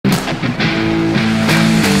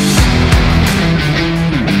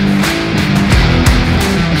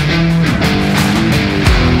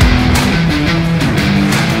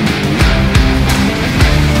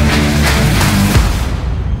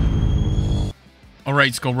All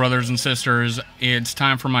right, Skull Brothers and Sisters, it's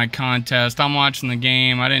time for my contest. I'm watching the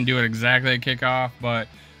game. I didn't do it exactly at kickoff, but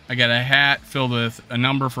I got a hat filled with a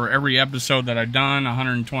number for every episode that I've done,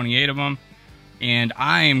 128 of them. And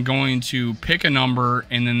I am going to pick a number,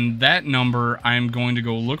 and then that number, I'm going to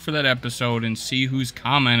go look for that episode and see who's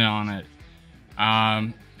commented on it.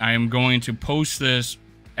 I am going to post this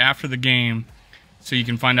after the game so you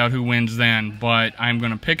can find out who wins then. But I'm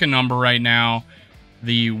going to pick a number right now.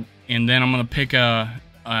 And then I'm going to pick a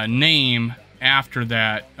name after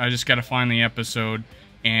that. I just got to find the episode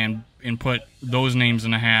and put those names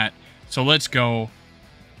in a hat. So let's go.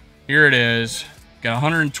 Here it is. Got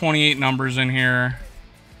 128 numbers in here.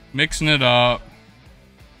 Mixing it up.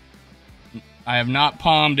 I have not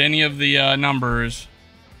palmed any of the numbers.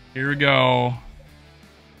 Here we go.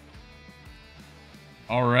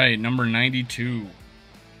 All right, number 92.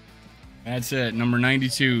 That's it, number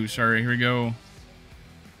 92. Sorry, here we go.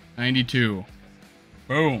 92.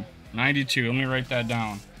 Boom. 92. Let me write that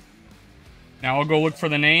down. Now I'll go look for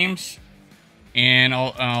the names, and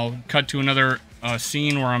I'll cut to another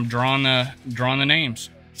scene where I'm drawing the names.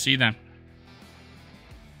 See you then.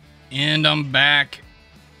 And I'm back.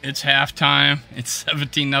 It's halftime. It's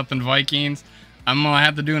 17-0 Vikings. I'm gonna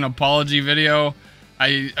have to do an apology video.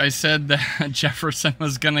 I said that Jefferson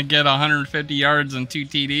was gonna get 150 yards and 2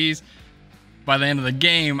 TDs by the end of the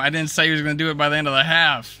game. I didn't say he was gonna do it by the end of the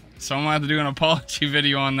half. So I'm going to have to do an apology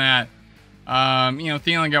video on that. You know,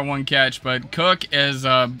 Thielen got 1 catch, but Cook has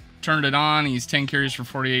turned it on. He's 10 carries for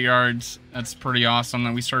 48 yards. That's pretty awesome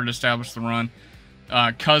that we started to establish the run.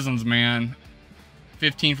 Cousins, man.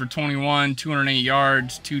 15 for 21, 208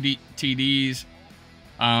 yards, 2 TDs.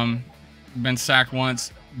 Been sacked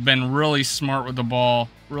once. Been really smart with the ball.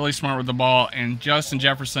 Really smart with the ball. And Justin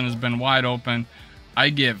Jefferson has been wide open. I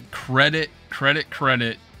give credit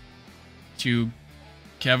to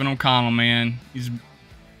Kevin O'Connell, man. He's,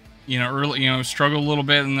 struggled a little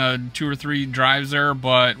bit in the 2 or 3 drives there,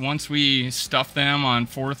 but once we stuffed them on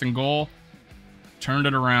 4th and goal, turned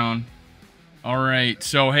it around. All right,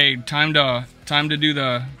 so hey, time to do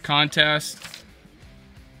the contest.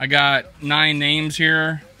 I got 9 names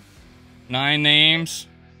here. 9 names.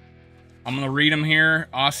 I'm gonna read them here.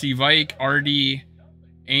 Aussie Vike, RD,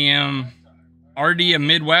 RD of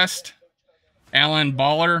Midwest, Alan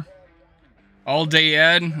Baller, All Day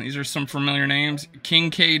Ed, these are some familiar names.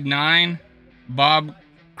 Kincaid 9, Bob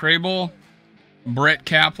Crable, Brett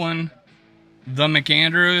Kaplan, The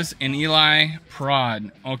McAndrews, and Eli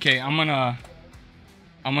Prod. Okay, I'm gonna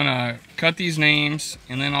cut these names,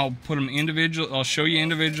 and then I'll put them individual. I'll show you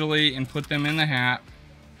individually and put them in the hat.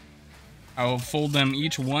 I will fold them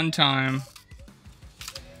each one time.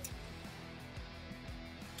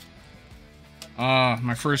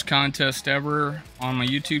 My first contest ever on my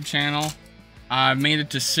YouTube channel. I've made it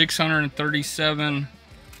to 637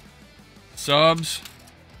 subs.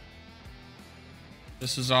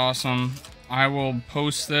 This is awesome. I will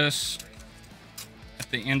post this at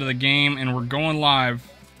the end of the game, and we're going live.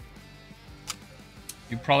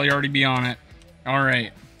 You'll probably already be on it. All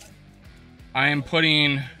right. I am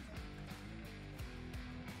putting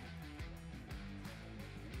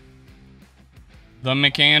the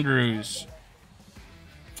McAndrews.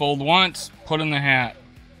 Fold once, put in the hat.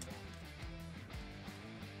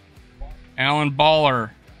 Alan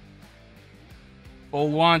Baller.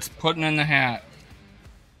 Fold once, putting in the hat.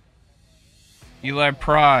 Eli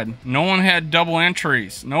Prod. No one had double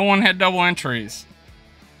entries. No one had double entries.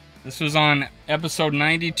 This was on episode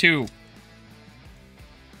 92.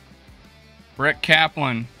 Brett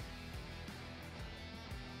Kaplan.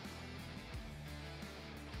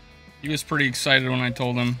 He was pretty excited when I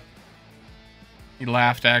told him. He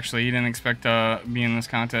laughed, actually. He didn't expect to be in this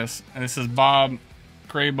contest. And this is Bob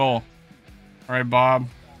Crable. All right, Bob.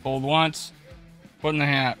 Fold once. Put in the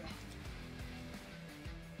hat.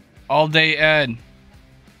 All Day Ed.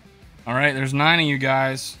 All right, there's 9 of you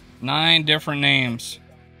guys. 9 different names.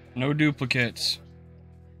 No duplicates.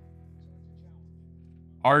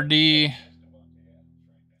 RD.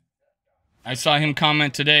 I saw him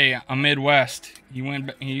comment today. I'm Midwest.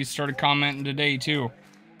 He started commenting today too.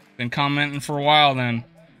 Been commenting for a while then.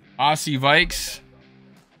 Aussie Vikes.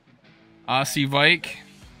 Aussie Vike.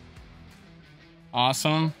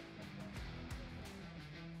 Awesome.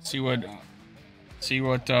 See what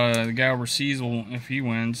the guy overseas will, if he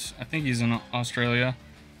wins. I think he's in Australia.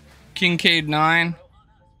 Kincaid 9.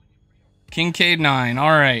 Kincaid 9.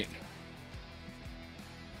 All right.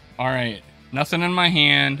 All right. Nothing in my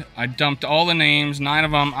hand. I dumped all the names, 9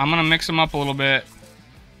 of them. I'm gonna mix them up a little bit.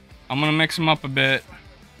 I'm gonna mix them up a bit.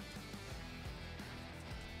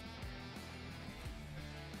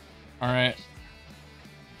 All right.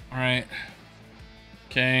 All right.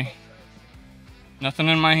 Okay. Nothing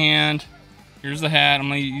in my hand. Here's the hat. I'm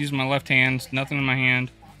going to use my left hand. Nothing in my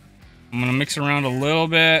hand. I'm going to mix around a little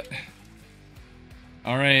bit.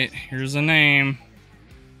 All right. Here's the name.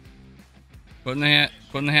 Putting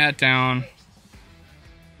the hat down.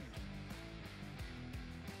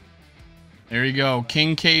 There you go.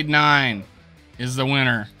 Kincaid 9 is the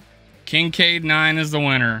winner. Kincaid 9 is the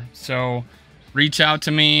winner. So reach out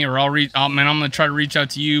to me, or I'm going to try to reach out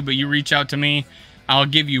to you, but you reach out to me. I'll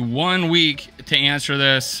give you 1 week to answer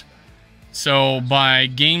this. So by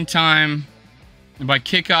game time, by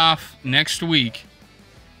kickoff next week,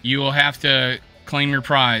 you will have to claim your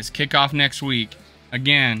prize. Kickoff next week.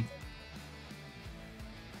 Again,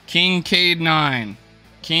 Kincaid 9.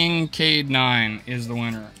 Kincaid 9 is the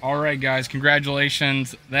winner. All right, guys,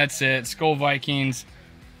 congratulations. That's it. Skull Vikings.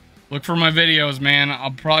 Look for my videos, man.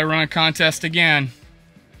 I'll probably run a contest again.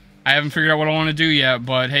 I haven't figured out what I want to do yet,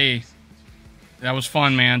 but hey, that was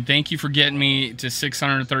fun, man. Thank you for getting me to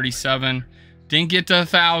 637. Didn't get to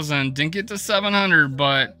 1,000. Didn't get to 700,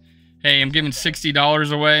 but hey, I'm giving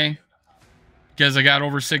 $60 away because I got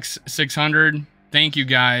over 600. Thank you,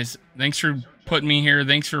 guys. Thanks for putting me here.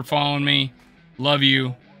 Thanks for following me. Love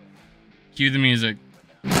you. Cue the music.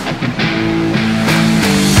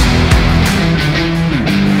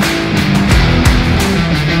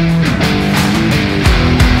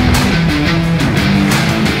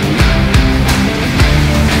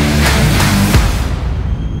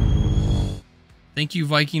 Thank you,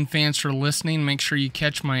 Viking fans, for listening. Make sure you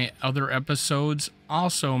catch my other episodes.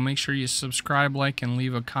 Also, make sure you subscribe, like, and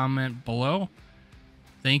leave a comment below.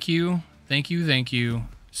 Thank you. Thank you. Thank you.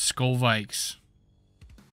 Skull Vikes.